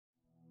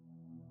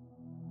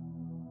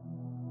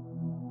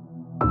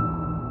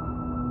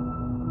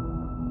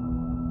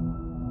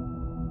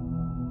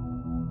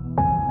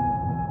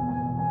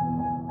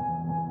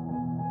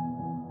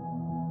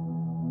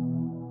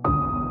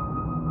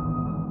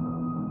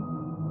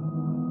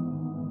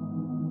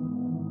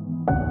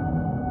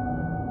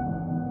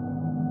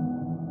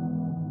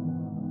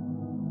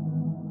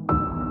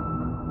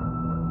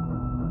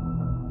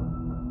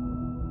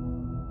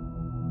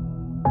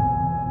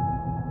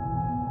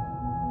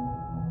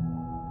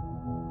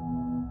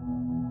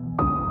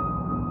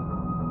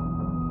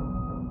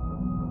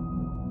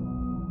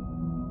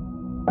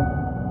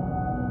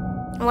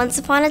Once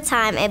upon a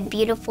time, a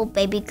beautiful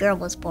baby girl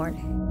was born.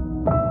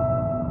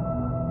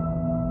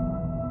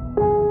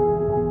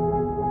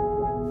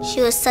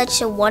 She was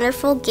such a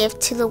wonderful gift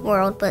to the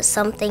world, but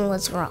something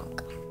was wrong.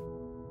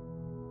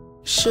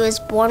 She was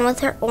born with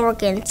her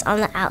organs on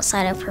the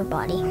outside of her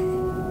body.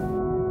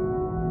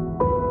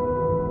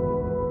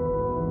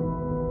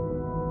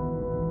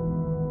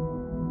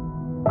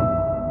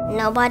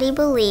 Nobody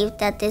believed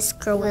that this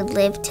girl would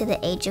live to the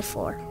age of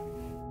 4.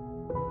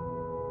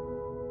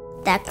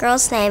 That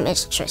girl's name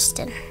is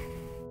Tristyn.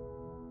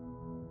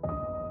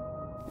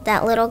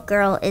 That little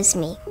girl is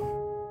me.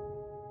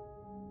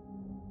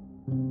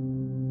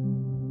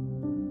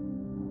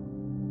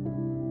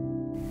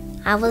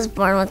 I was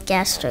born with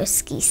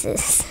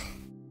gastroschisis.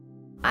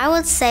 I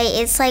would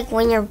say it's like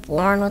when you're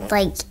born with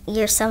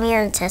some of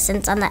your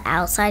intestines on the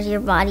outside of your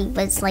body,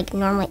 but it's like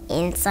normally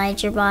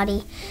inside your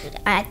body.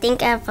 I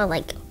think I've had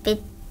like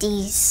 50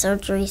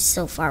 surgeries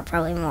so far,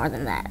 probably more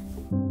than that.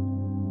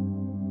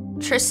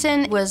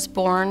 Tristyn was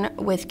born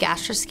with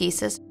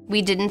gastroschisis.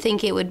 We didn't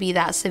think it would be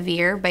that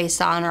severe based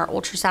on our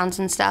ultrasounds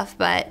and stuff,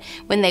 but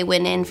when they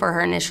went in for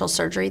her initial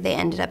surgery, they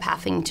ended up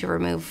having to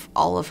remove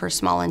all of her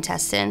small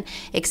intestine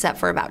except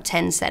for about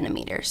 10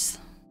 centimeters.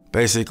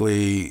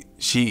 Basically,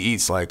 she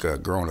eats like a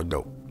grown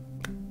adult.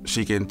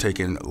 She can take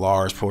in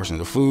large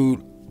portions of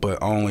food,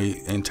 but only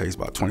intakes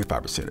about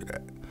 25% of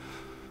that.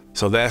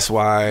 So that's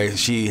why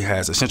she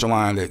has a central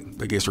line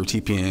that gets her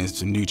TPNs,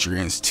 to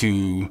nutrients,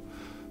 to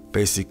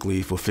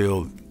basically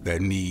fulfill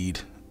that need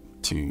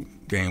to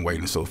gain weight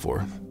and so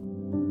forth.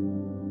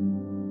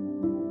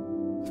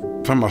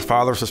 From a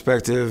father's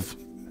perspective,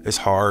 it's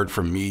hard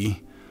for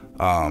me.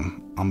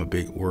 I'm a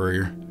big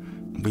worrier.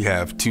 We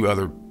have 2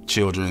 other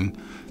children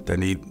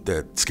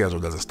that schedule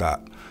doesn't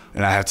stop.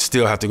 And I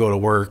still have to go to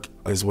work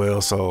as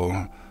well,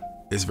 so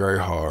it's very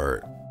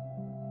hard.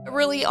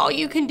 Really, all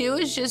you can do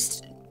is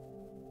just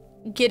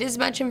get as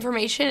much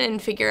information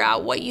and figure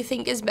out what you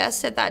think is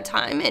best at that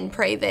time and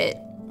pray that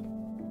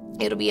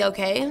it'll be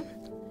okay.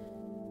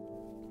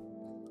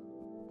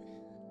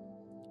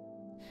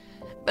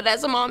 But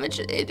as a mom, it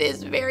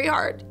is very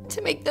hard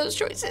to make those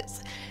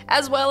choices,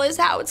 as well as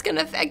how it's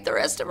gonna affect the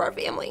rest of our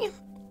family.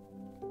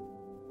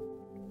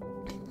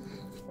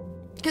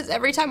 Because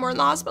every time we're in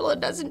the hospital, it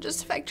doesn't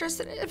just affect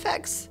Tristyn, it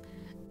affects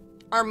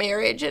our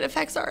marriage, it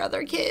affects our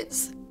other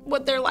kids,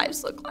 what their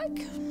lives look like.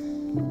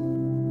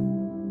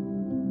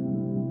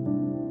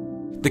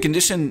 The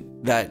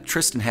condition that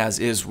Tristyn has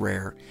is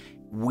rare.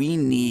 We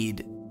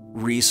need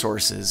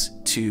resources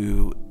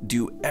to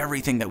do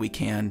everything that we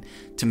can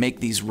to make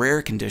these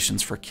rare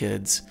conditions for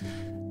kids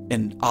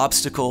an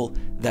obstacle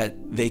that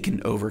they can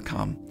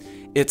overcome.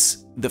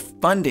 It's the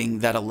funding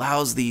that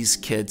allows these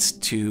kids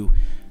to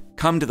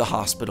come to the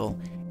hospital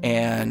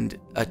and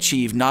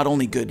achieve not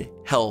only good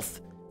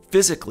health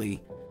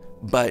physically,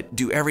 but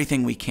do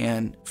everything we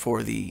can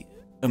for the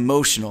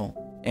emotional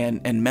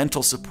and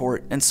mental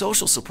support and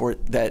social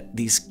support that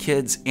these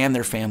kids and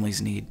their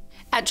families need.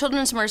 At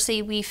Children's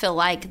Mercy, we feel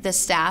like the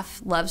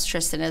staff loves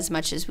Tristyn as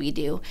much as we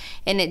do,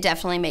 and it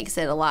definitely makes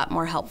it a lot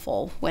more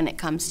helpful when it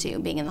comes to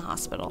being in the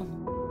hospital.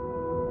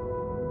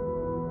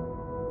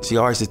 She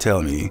always used to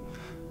tell me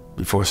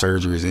before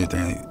surgeries or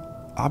anything,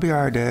 "I'll be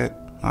all right, Dad.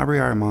 I'll be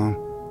all right, Mom.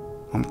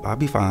 I'll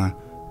be fine."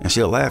 And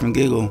she'll laugh and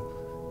giggle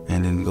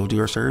and then go do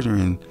her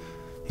surgery, and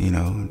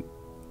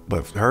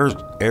but for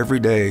her, every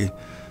day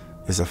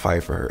is a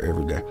fight for her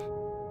every day.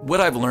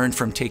 What I've learned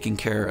from taking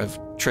care of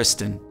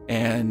Tristyn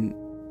and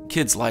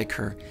kids like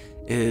her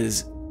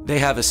is they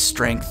have a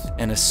strength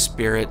and a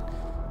spirit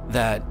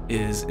that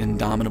is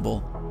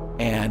indomitable,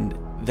 and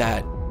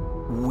that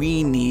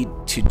we need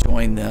to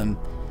join them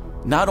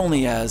not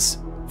only as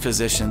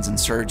physicians and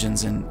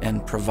surgeons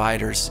and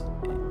providers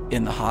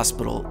in the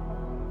hospital,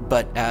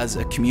 but as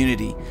a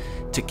community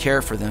to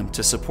care for them,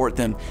 to support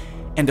them,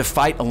 and to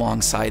fight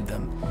alongside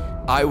them.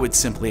 I would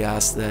simply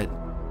ask that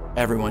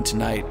everyone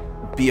tonight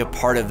be a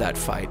part of that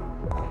fight.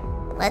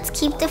 Let's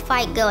keep the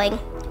fight going.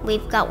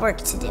 We've got work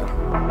to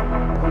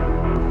do.